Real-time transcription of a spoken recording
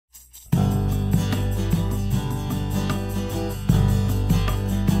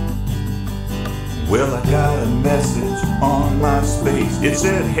Well, I got a message on my space. It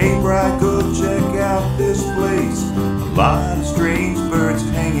said, hey Bri, go check out this place. A lot of strange birds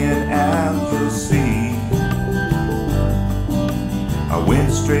hanging out, you'll see. I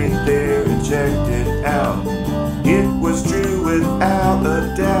went straight there and checked it out. It was true without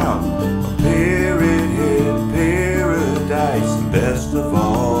a doubt. A Parrothead paradise, and best of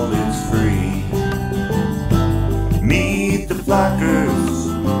all, it's free. Meet the Flockers,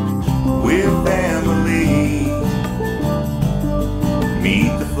 we're family.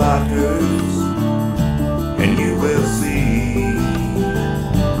 Meet the Flockers, and you will see.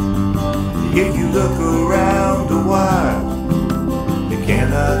 If you look around a while, you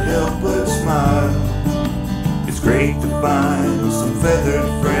cannot help but smile. It's great to find some feathered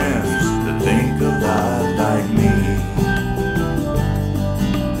friends that think a lot like me.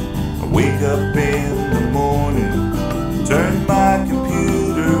 I wake up in the morning, turn my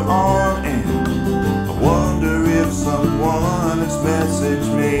computer on, and I wonder if someone has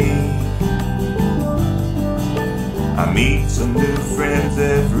messaged me. I meet some new friends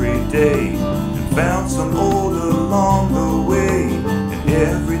every day, and found some old along the way. And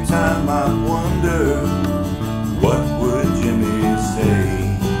every time I wonder, what would Jimmy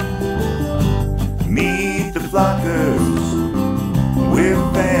say? Meet the Flockers, we're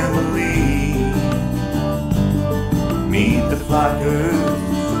family. Meet the Flockers,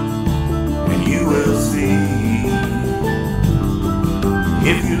 and you will see.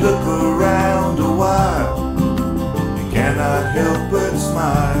 If you look around a while, you cannot help but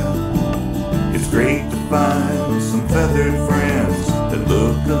smile. It's great to find some feathered friends that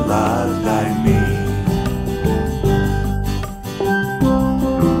look a lot like me.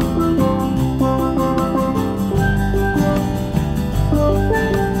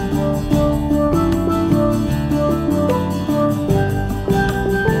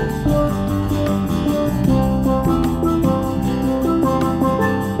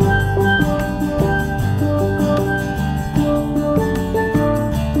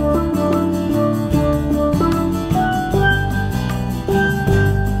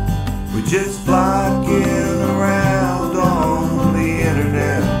 Just flocking around on the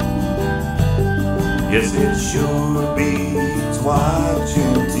internet. Yes, it sure beats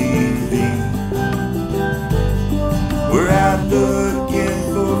watching TV. We're out looking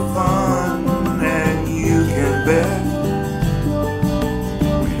for fun, and you can bet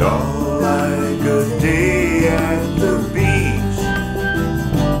we'd all like a day at the beach.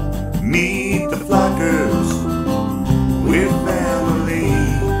 Meet the Flockers, we're family.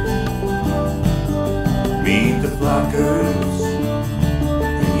 Meet the Flockers,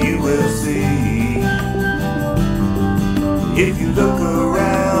 and you will see. If you look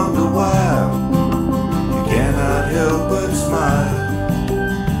around a while, you cannot help but smile.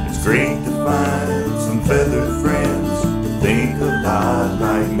 It's great to find some feathered friends that think a lot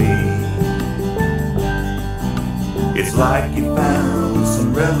like me. It's like you found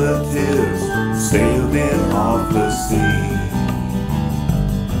some relatives sailed in off the sea.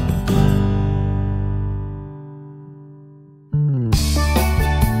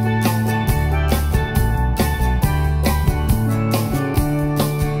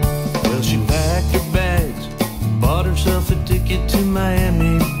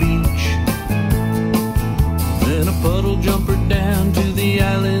 Miami Beach, then a puddle jumper down to the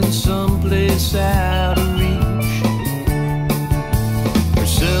island someplace out of reach. Her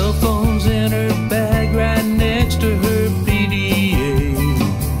cell phone's in her bag right next to her PDA,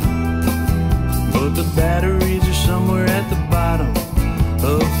 but the batteries are somewhere at the bottom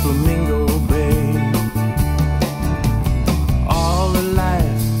of Flamingo Bay. All her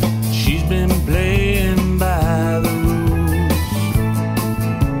life she's been playing by the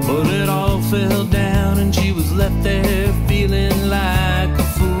fell down and she was left there feeling like a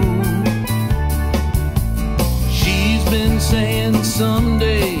fool. She's been saying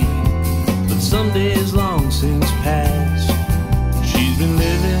someday, but someday's long since passed. She's been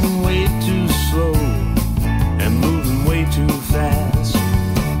living way too slow and moving way too fast.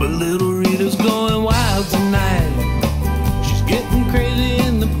 But little Rita's going wild tonight. She's getting crazy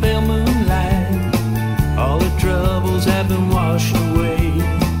in the pale moonlight. All her troubles have been washed away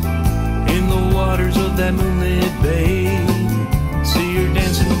in the waters of that moonlit bay. See her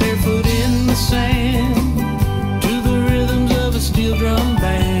dancing barefoot in the sand to the rhythms of a steel drum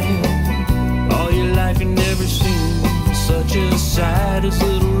band. All your life you never seen such a sight as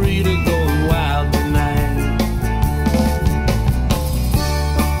little Rita going wild tonight.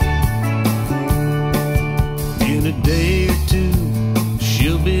 In a day or two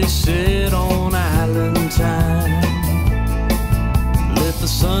she'll be set on island time. Let the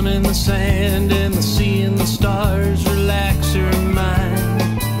sun and the sand and the sea and the stars relax her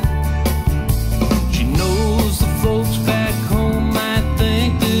mind. She knows the folks back home might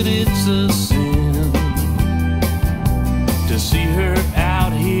think that it's a sin to see her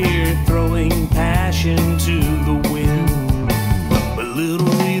out here throwing passion to the wind. But little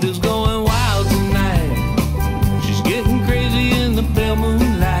Rita's going wild tonight. She's getting crazy in the pale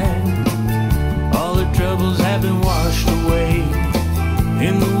moonlight. All her troubles have been washed away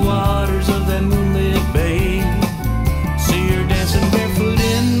in the waters of that moonlit bay. See her dancing barefoot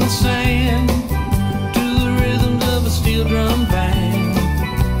in the sand to the rhythms of a steel drum band.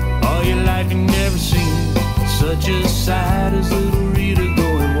 All your life you never seen such a sight as little Rita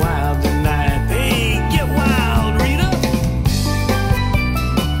going wild tonight. Hey, get wild, Rita!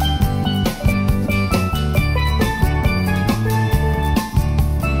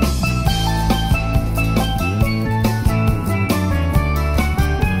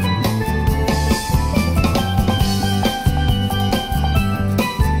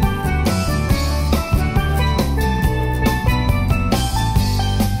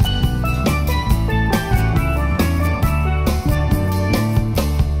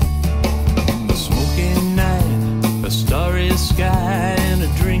 Sky and a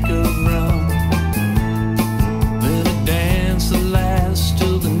drink of rum, then a dance that lasts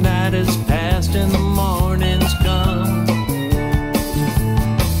till the night has passed and the morning's come.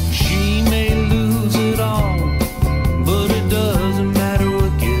 She may lose it all, but it doesn't matter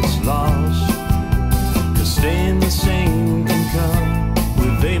what gets lost, 'cause staying the same can come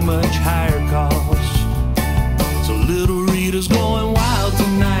with a much higher cost. So little Rita's going wild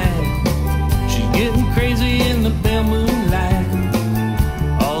tonight. She's getting crazy in the pale moonlight.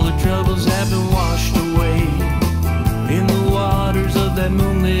 Troubles have been washed away in the waters of that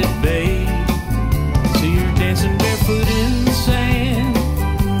moonlit bay. See her dancing barefoot in the sand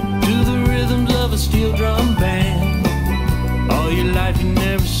to the rhythms of a steel drum band. All your life you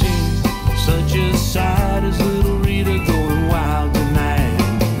never seen such a sight as little Rita going wild tonight.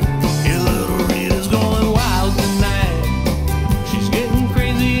 Yeah, little Rita's going wild tonight. She's getting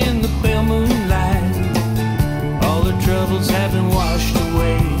crazy in the pale moonlight. All her troubles have been washed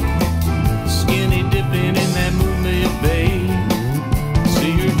away, skinny dipping in that moonlit bay.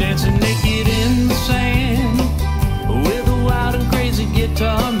 See her dancing naked in the sand with a wild and crazy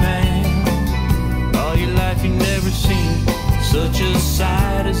guitar man. All your life you never seen such a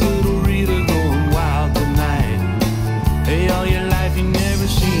sight as little Rita going wild tonight. Hey, all your life you never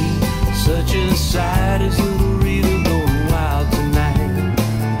seen such a sight as little Rita going wild tonight.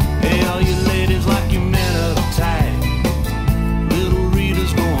 Hey, all you ladies like your men uptight. Little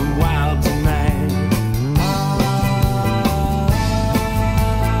Rita's going wild tonight.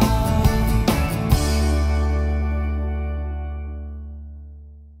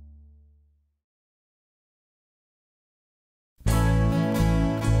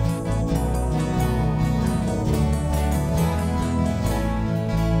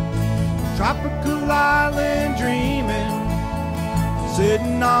 Tropical island dreaming,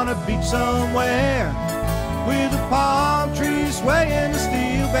 sitting on a beach somewhere with a palm tree swaying, a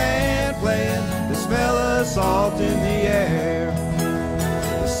steel band playing, the smell of salt in the air,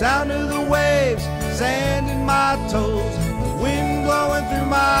 the sound of the waves, sand in my toes, the wind blowing through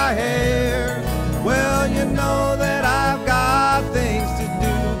my hair. Well, you know that I've got things to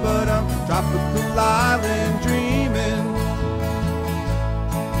do, but I'm tropical island dreaming.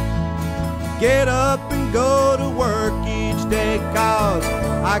 Get up and go to work each day, 'cause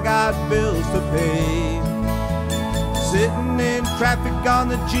I got bills to pay. Sitting in traffic on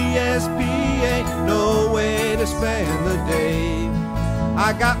the GSP ain't no way to spend the day.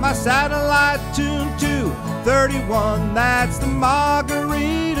 I got my satellite tuned to 31, that's the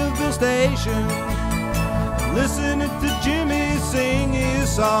Margaritaville station. Listening to Jimmy sing his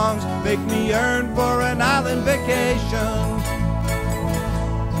songs make me yearn for an island vacation.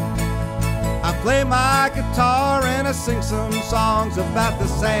 I play my guitar and I sing some songs about the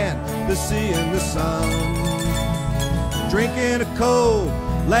sand, the sea and the sun. Drinking a cold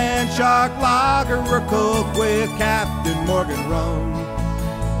land shark lager or Coke with Captain Morgan rum.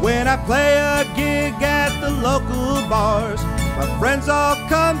 When I play a gig at the local bars, my friends all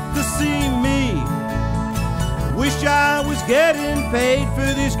come to see me. Wish I was getting paid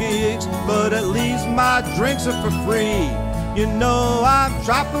for these gigs, but at least my drinks are for free. You know I'm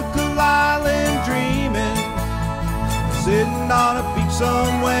tropical island dreaming, sitting on a beach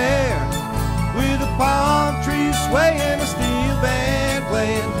somewhere with a palm tree swaying, a steel band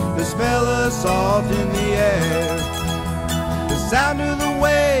playing, the smell of salt in the air, the sound of the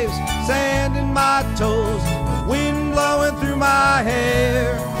waves, sand in my toes, the wind blowing through my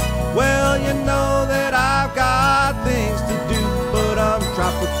hair.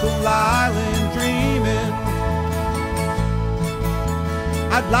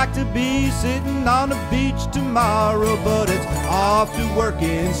 I'd like to be sitting on the beach tomorrow, but it's off to work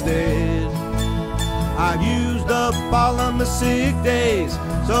instead. I used up all of my sick days,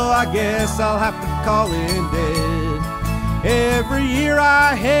 so I guess I'll have to call in dead. Every year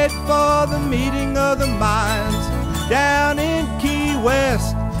I head for the meeting of the minds down in Key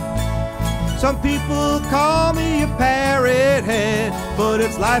West. Some people call me a Parrothead, but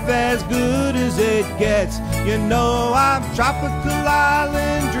it's life as good as it gets. You know I'm tropical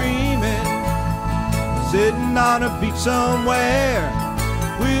island dreaming, sitting on a beach somewhere,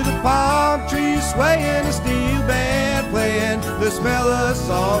 with a palm tree swaying, a steel band playing, the smell of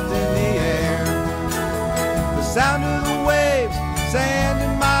salt in the air, the sound of the waves, sand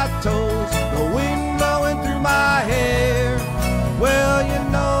in my toes, the wind blowing through my hair. Well, you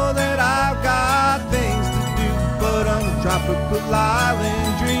know that I've got things to do, but I'm a tropical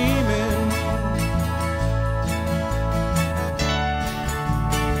island dreaming.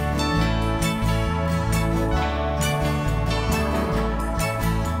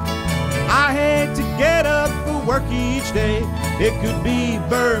 I hate to get up for work each day. It could be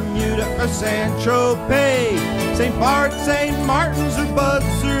Bermuda or Saint-Tropez, St. Bart, St. Martin's or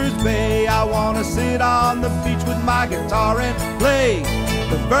Buzzards Bay. I wanna sit on the beach with my guitar and play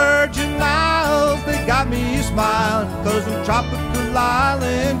the Virgin Isles. They got me smiling, 'cause I'm tropical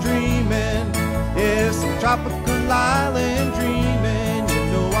island dreaming. Yes, I'm tropical island dreaming. You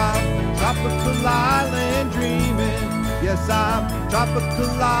know I'm tropical island dreaming. Yes, I'm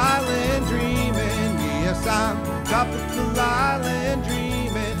tropical island dreaming. Yes, I'm tropical island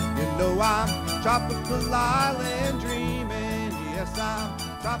dreaming. You know I'm tropical island dreaming. Yes, I'm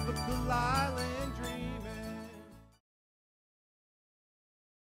tropical island dreaming.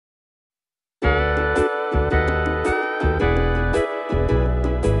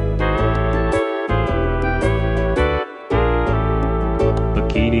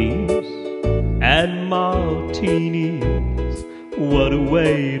 Bikinis and martinis, what a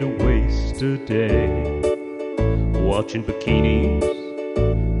way to waste a day. Watching bikinis,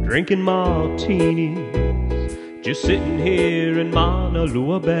 drinking martinis, just sitting here in Mauna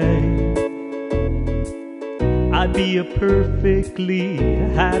Bay. I'd be a perfectly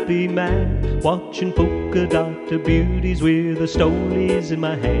happy man, watching polka dot beauties with the stolies in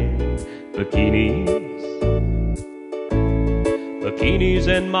my hand. Bikinis, bikinis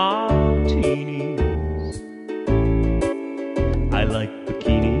and martinis. I like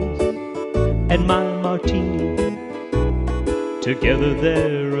bikinis and my martini. Together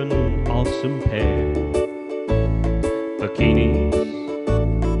they're an awesome pair. Bikinis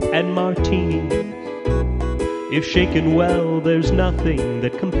and martinis, if shaken well, there's nothing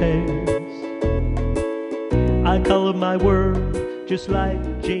that compares. I color my world just like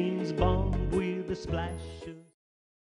James Bond with a splash